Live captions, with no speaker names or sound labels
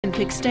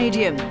Olympic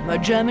Stadium, where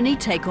Germany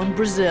take on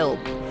Brazil.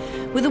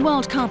 With the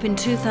World Cup in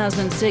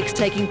 2006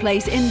 taking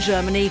place in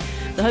Germany,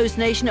 the host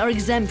nation are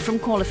exempt from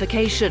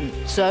qualification.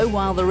 So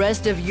while the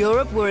rest of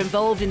Europe were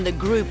involved in the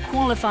group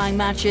qualifying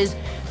matches,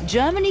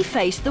 Germany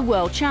faced the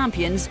world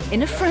champions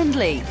in a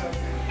friendly.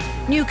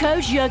 New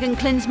coach Jürgen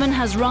Klinsmann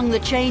has rung the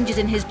changes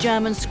in his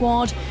German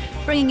squad,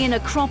 bringing in a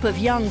crop of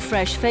young,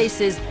 fresh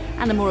faces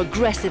and a more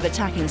aggressive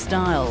attacking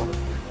style.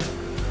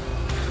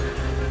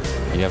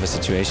 You have a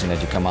situation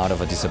that you come out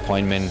of a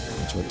disappointment,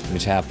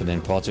 which happened in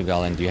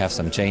Portugal, and you have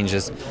some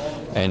changes,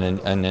 and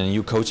a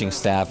new coaching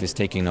staff is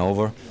taking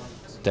over.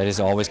 That is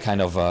always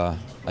kind of a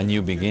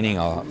new beginning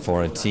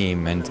for a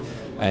team,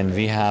 and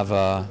we have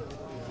a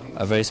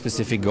very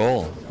specific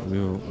goal.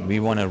 We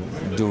want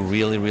to do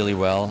really, really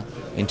well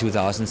in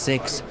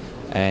 2006,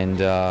 and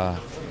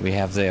we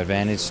have the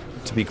advantage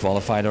to be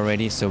qualified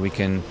already, so we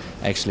can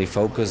actually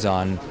focus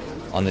on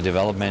the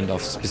development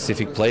of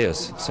specific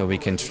players, so we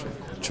can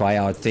try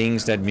out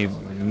things that we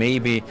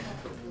maybe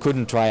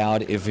couldn't try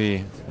out if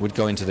we would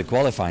go into the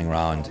qualifying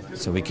round.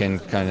 So we can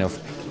kind of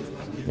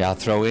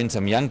throw in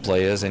some young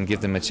players and give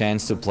them a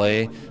chance to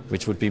play,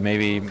 which would be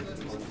maybe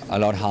a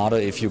lot harder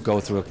if you go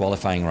through a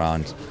qualifying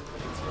round.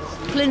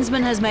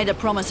 Klinsmann has made a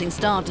promising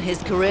start to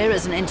his career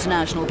as an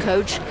international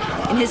coach.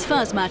 In his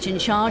first match in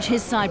charge,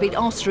 his side beat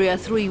Austria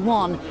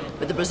 3-1,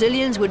 but the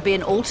Brazilians would be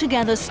an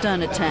altogether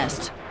sterner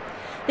test.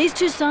 These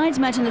two sides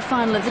met in the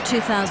final of the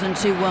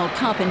 2002 World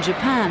Cup in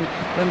Japan,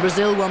 when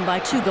Brazil won by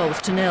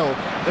 2-0,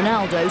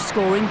 Ronaldo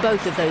scoring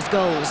both of those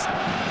goals.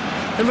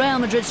 The Real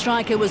Madrid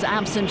striker was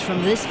absent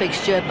from this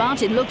fixture,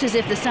 but it looked as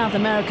if the South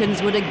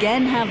Americans would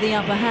again have the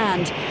upper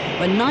hand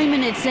when 9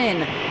 minutes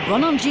in,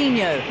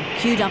 Ronaldinho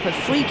queued up a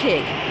free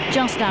kick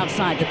just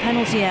outside the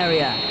penalty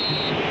area.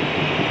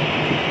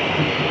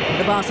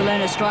 The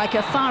Barcelona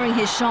striker firing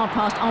his shot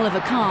past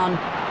Oliver Kahn.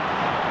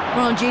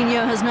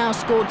 Ronaldinho has now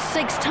scored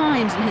 6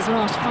 times in his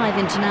last 5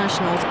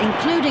 internationals,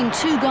 including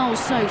 2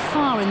 goals so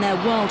far in their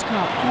World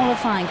Cup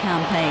qualifying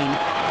campaign,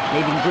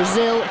 leaving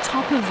Brazil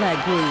top of their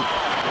group.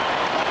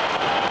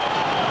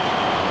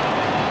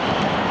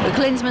 The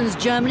Klinsmann's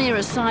Germany are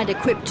a side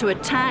equipped to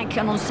attack,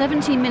 and on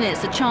 17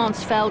 minutes a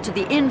chance fell to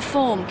the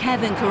in-form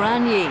Kevin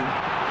Kuranyi.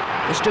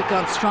 The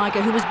Stuttgart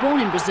striker, who was born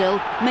in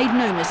Brazil, made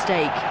no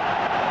mistake.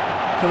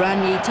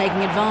 Kuranyi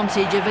taking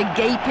advantage of a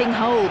gaping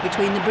hole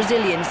between the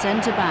Brazilian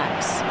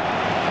centre-backs.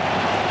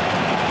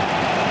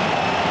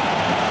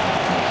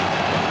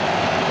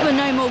 There were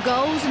no more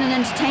goals in an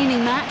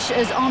entertaining match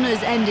as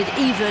honours ended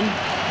even,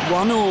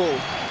 1-1.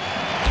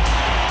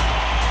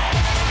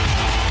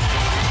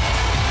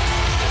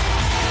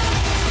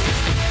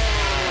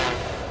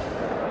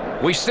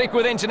 We stick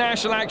with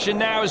international action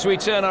now as we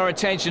turn our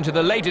attention to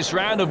the latest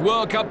round of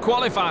World Cup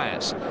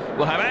qualifiers.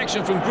 We'll have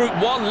action from Group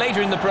 1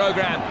 later in the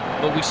programme,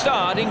 but we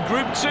start in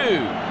Group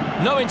 2.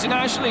 No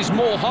international is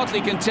more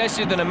hotly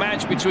contested than a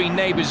match between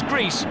neighbours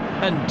Greece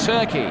and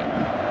Turkey.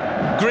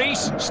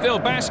 Greece, still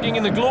basking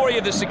in the glory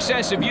of the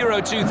success of Euro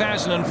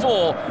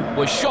 2004,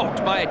 was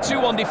shocked by a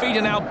 2-1 defeat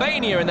in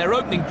Albania in their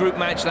opening group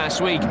match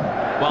last week,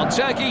 while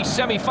Turkey,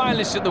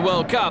 semi-finalists at the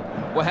World Cup,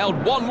 were held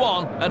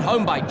 1-1 at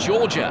home by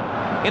Georgia.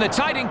 In a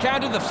tight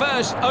encounter, the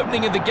first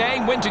opening of the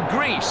game went to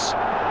Greece.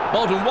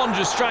 Bolton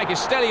Wanderers striker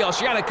Stelios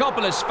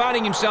Yiannakopoulos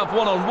finding himself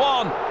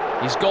one-on-one.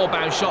 His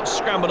goal-bound shot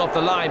scrambled off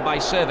the line by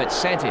Servet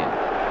Setin.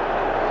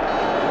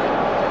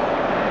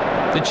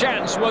 The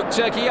chance woke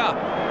Turkey up,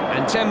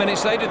 and 10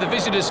 minutes later the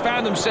visitors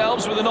found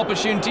themselves with an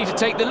opportunity to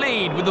take the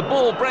lead, with the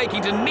ball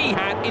breaking to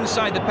Nihat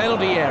inside the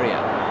penalty area.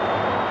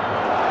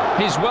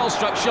 His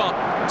well-struck shot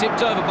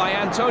tipped over by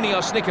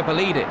Antonios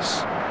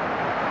Nicopolidis.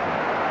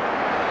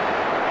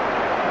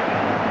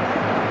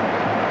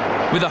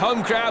 With the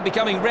home crowd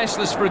becoming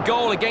restless for a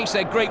goal against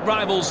their great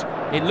rivals,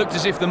 it looked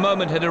as if the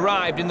moment had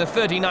arrived in the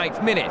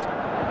 39th minute.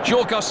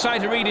 Giorgos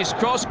Saitaridis'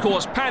 cross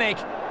caused panic,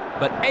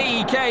 but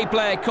AEK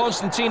player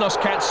Konstantinos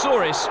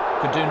Katsouris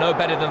could do no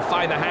better than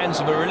find the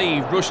hands of a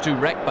relieved Rushtu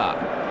Rekbar.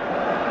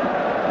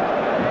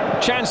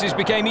 Chances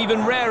became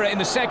even rarer in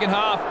the second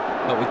half,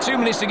 but with 2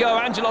 minutes to go,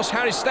 Angelos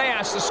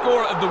Haristeas, the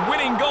scorer of the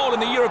winning goal in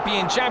the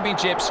European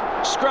Championships,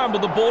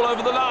 scrambled the ball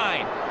over the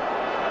line.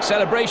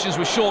 Celebrations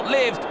were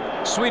short-lived,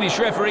 Swedish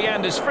referee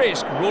Anders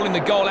Frisk ruling the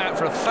goal out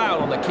for a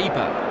foul on the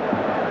keeper.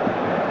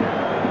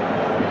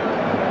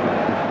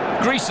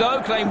 Greece,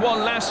 though, claimed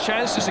one last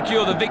chance to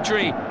secure the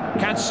victory.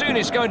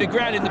 Katsounis going to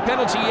ground in the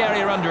penalty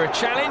area under a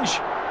challenge.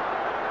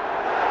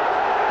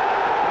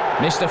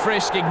 Mr.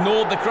 Frisk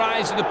ignored the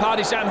cries of the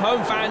Partizan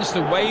home fans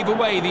to wave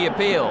away the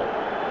appeal.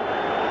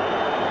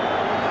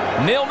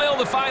 0-0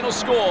 the final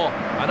score,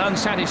 an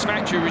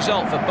unsatisfactory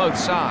result for both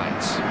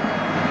sides.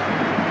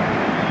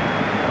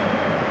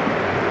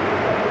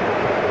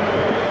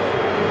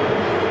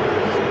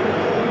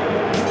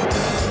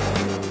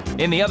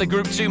 In the other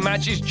Group 2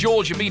 matches,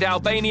 Georgia beat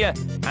Albania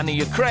and the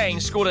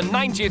Ukraine scored a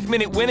 90th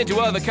minute winner to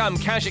overcome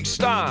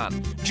Kazakhstan.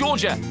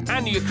 Georgia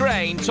and the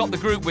Ukraine top the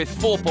group with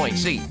 4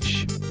 points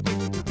each.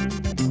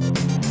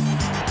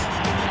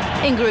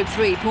 In Group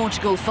 3,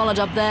 Portugal followed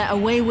up their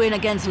away win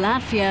against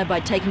Latvia by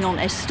taking on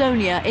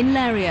Estonia in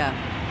Leiria.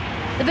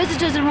 The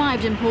visitors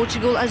arrived in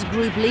Portugal as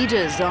group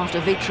leaders after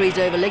victories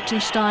over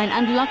Liechtenstein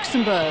and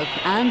Luxembourg,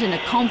 and in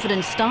a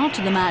confident start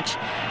to the match,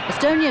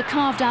 Estonia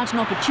carved out an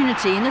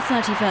opportunity in the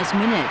 31st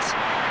minute.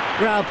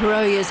 Raul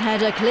Peroia's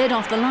header cleared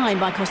off the line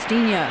by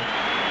Coutinho.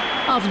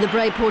 After the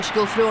break,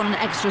 Portugal threw on an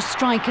extra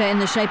striker in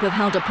the shape of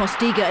Helder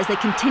Postiga as they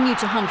continued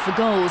to hunt for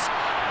goals,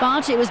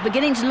 but it was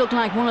beginning to look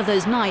like one of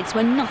those nights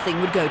when nothing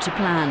would go to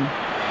plan.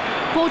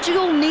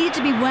 Portugal needed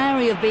to be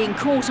wary of being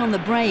caught on the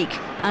break.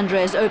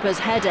 Andreas Opa's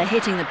header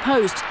hitting the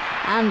post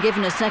and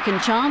given a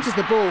second chance as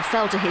the ball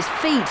fell to his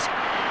feet.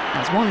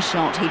 That's one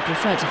shot he'd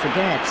prefer to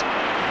forget.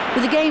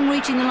 With the game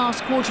reaching the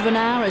last quarter of an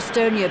hour,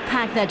 Estonia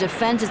packed their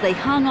defence as they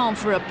hung on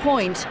for a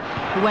point.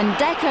 But when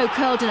Deco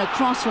curled in a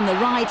cross from the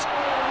right,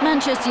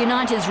 Manchester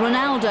United's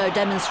Ronaldo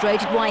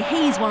demonstrated why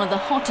he's one of the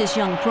hottest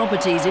young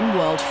properties in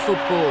world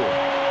football.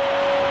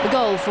 The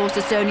goal forced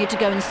Estonia to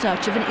go in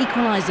search of an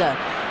equaliser,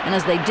 and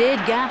as they did,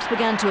 gaps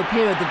began to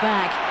appear at the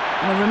back,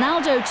 and a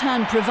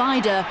Ronaldo-turned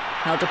provider,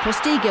 Helder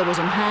Postiga, was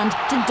on hand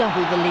to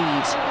double the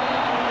lead.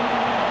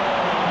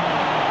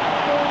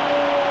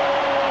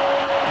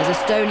 As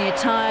Estonia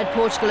tired,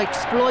 Portugal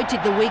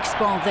exploited the weak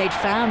spot they'd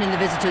found in the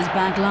visitors'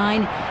 back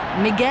line.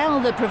 Miguel,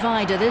 the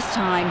provider this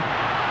time,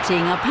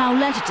 teeing up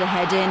Pauleta to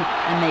head in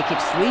and make it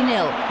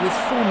 3-0 with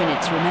 4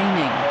 minutes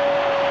remaining.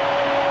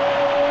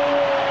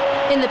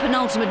 In the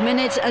penultimate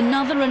minute,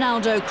 another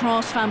Ronaldo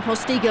cross found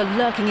Postiga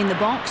lurking in the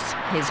box,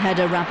 his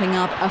header wrapping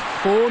up a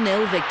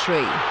 4-0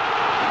 victory.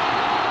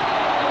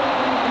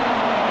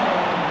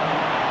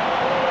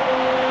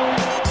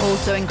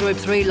 Also in Group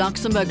 3,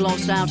 Luxembourg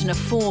lost out in a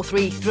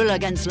 4-3 thriller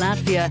against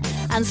Latvia,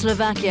 and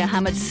Slovakia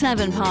hammered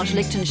 7 past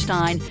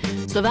Liechtenstein.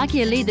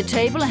 Slovakia lead the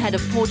table ahead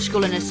of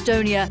Portugal and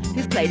Estonia,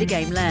 who've played a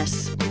game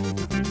less.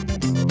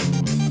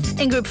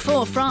 In Group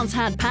 4, France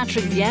had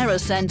Patrick Vieira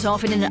sent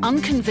off in an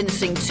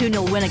unconvincing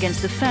 2-0 win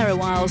against the Faroe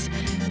Isles.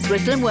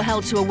 Switzerland were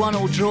held to a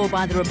 1-1 draw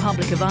by the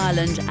Republic of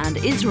Ireland, and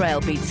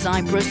Israel beat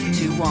Cyprus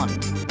 2-1.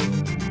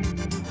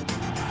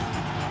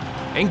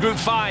 In Group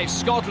 5,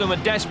 Scotland were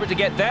desperate to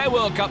get their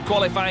World Cup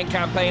qualifying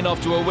campaign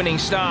off to a winning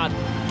start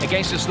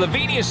against a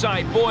Slovenia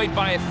side buoyed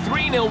by a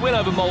 3-0 win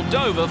over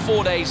Moldova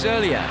 4 days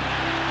earlier.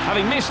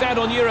 Having missed out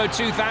on Euro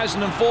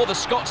 2004, the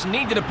Scots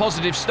needed a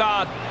positive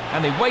start,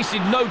 and they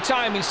wasted no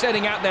time in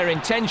setting out their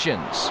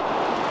intentions.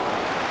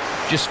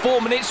 Just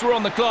 4 minutes were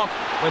on the clock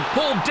when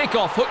Paul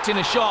Dickoff hooked in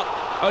a shot,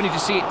 only to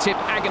see it tip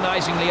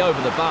agonisingly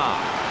over the bar.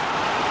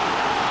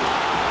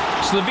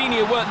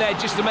 Slovenia weren't there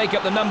just to make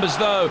up the numbers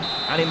though,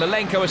 and in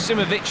Milenko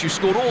Asimovic, who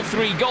scored all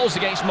 3 goals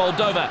against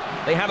Moldova,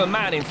 they have a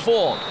man in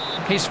form.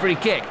 His free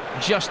kick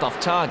just off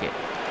target.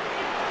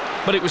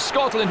 But it was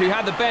Scotland who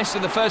had the best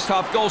of the first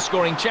half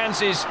goal-scoring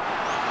chances.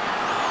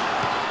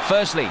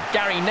 Firstly,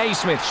 Gary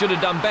Naismith should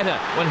have done better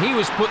when he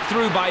was put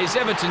through by his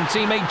Everton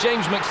teammate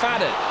James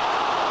McFadden.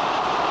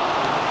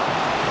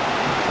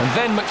 And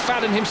then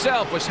McFadden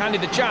himself was handed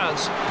the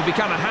chance to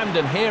become a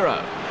Hampden hero.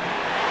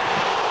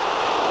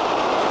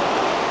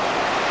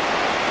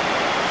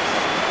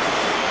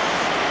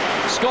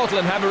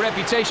 Scotland have a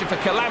reputation for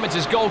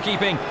calamitous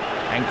goalkeeping,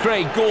 and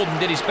Craig Gordon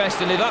did his best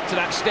to live up to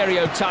that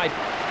stereotype,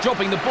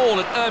 dropping the ball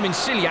at Ermin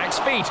Ciliac's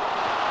feet.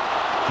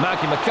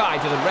 Malky Mackay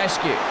to the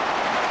rescue.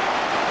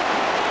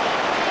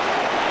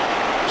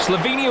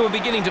 Slovenia were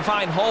beginning to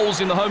find holes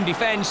in the home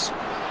defence.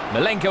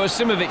 Milenko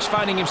Asimovic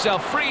finding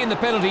himself free in the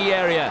penalty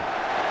area.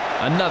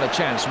 Another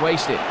chance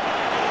wasted.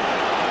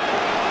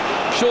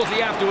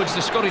 Shortly afterwards,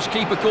 the Scottish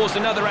keeper caused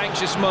another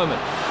anxious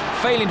moment,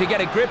 failing to get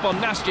a grip on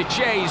Nastya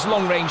Che's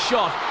long-range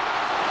shot.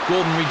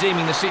 Gordon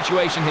redeeming the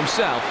situation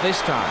himself this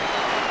time.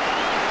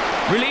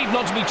 Relieved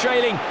not to be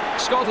trailing,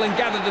 Scotland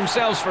gathered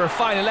themselves for a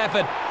final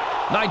effort.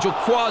 Nigel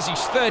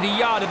Quasi's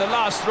 30-yarder the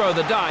last throw of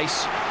the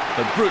dice,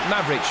 but Brute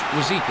Maverick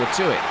was equal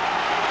to it.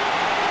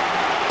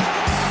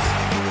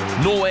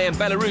 Norway and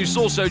Belarus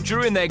also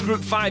drew in their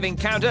Group 5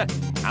 encounter.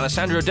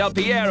 Alessandro Del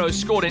Piero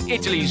scored in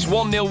Italy's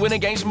 1-0 win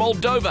against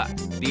Moldova.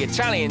 The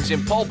Italians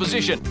in pole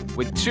position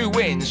with 2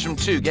 wins from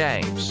 2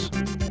 games.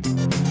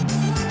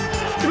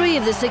 3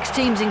 of the 6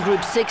 teams in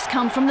Group 6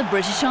 come from the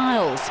British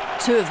Isles.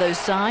 2 of those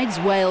sides,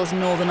 Wales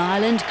and Northern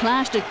Ireland,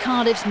 clashed at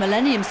Cardiff's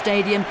Millennium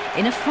Stadium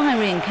in a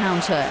fiery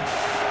encounter.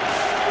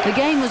 The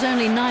game was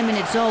only 9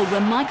 minutes old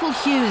when Michael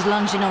Hughes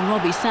lunged in on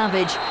Robbie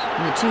Savage,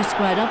 and the 2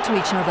 squared up to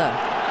each other.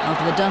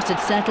 After the dust had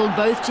settled,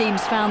 both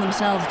teams found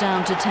themselves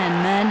down to 10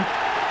 men.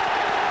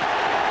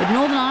 But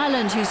Northern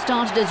Ireland, who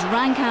started as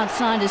rank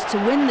outsiders to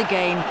win the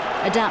game,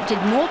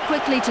 adapted more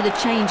quickly to the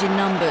change in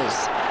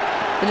numbers.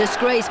 The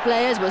disgraced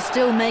players were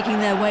still making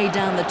their way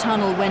down the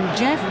tunnel when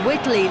Jeff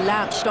Whitley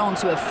latched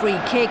onto a free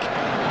kick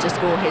to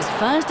score his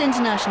first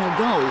international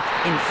goal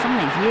in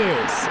 5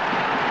 years.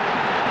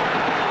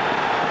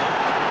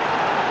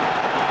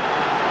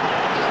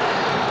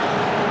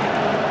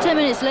 Ten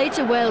minutes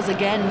later, Wales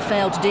again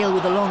failed to deal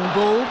with a long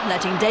ball,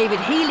 letting David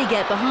Healy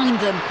get behind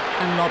them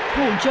and not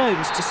Paul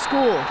Jones to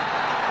score.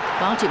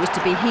 But it was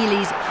to be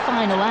Healy's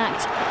final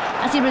act,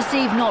 as he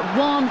received not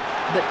 1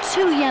 but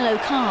 2 yellow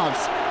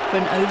cards for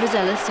an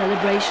overzealous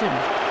celebration.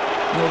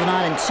 Northern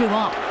Ireland 2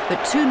 up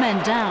but 2 men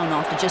down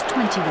after just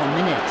 21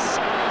 minutes.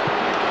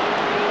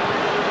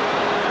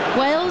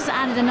 Wales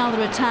added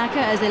another attacker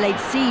as they laid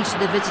siege to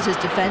the visitors'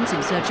 defence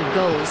in search of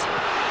goals.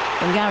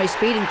 When Gary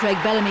Speed and Craig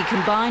Bellamy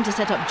combined to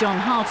set up John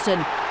Hartson,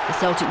 the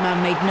Celtic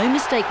man made no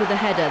mistake with a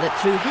header that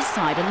threw his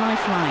side a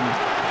lifeline.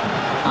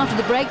 After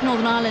the break,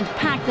 Northern Ireland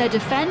packed their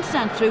defence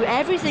and threw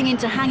everything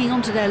into hanging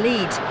on to their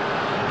lead.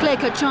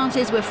 Clear-cut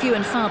chances were few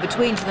and far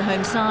between for the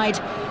home side,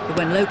 but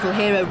when local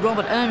hero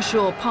Robert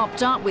Earnshaw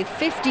popped up with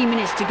 15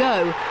 minutes to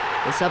go,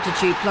 the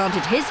substitute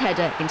planted his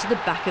header into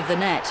the back of the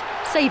net,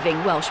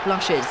 saving Welsh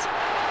blushes.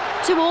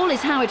 2-2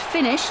 is how it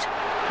finished,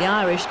 the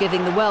Irish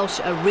giving the Welsh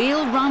a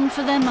real run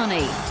for their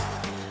money.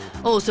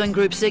 Also in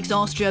Group 6,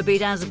 Austria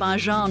beat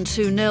Azerbaijan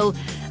 2-0,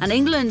 and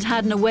England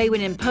had an away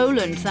win in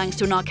Poland thanks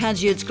to an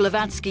Arkadiusz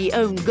Glowacki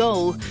own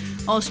goal.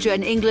 Austria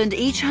and England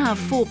each have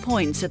 4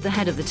 points at the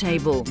head of the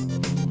table.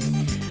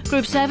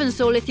 Group 7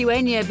 saw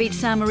Lithuania beat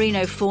San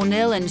Marino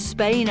 4-0, and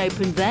Spain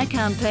opened their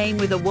campaign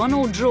with a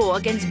 1-1 draw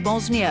against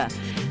Bosnia.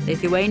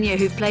 Lithuania,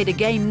 who've played a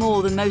game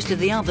more than most of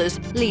the others,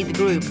 lead the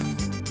group.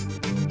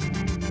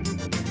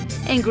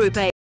 In Group 8,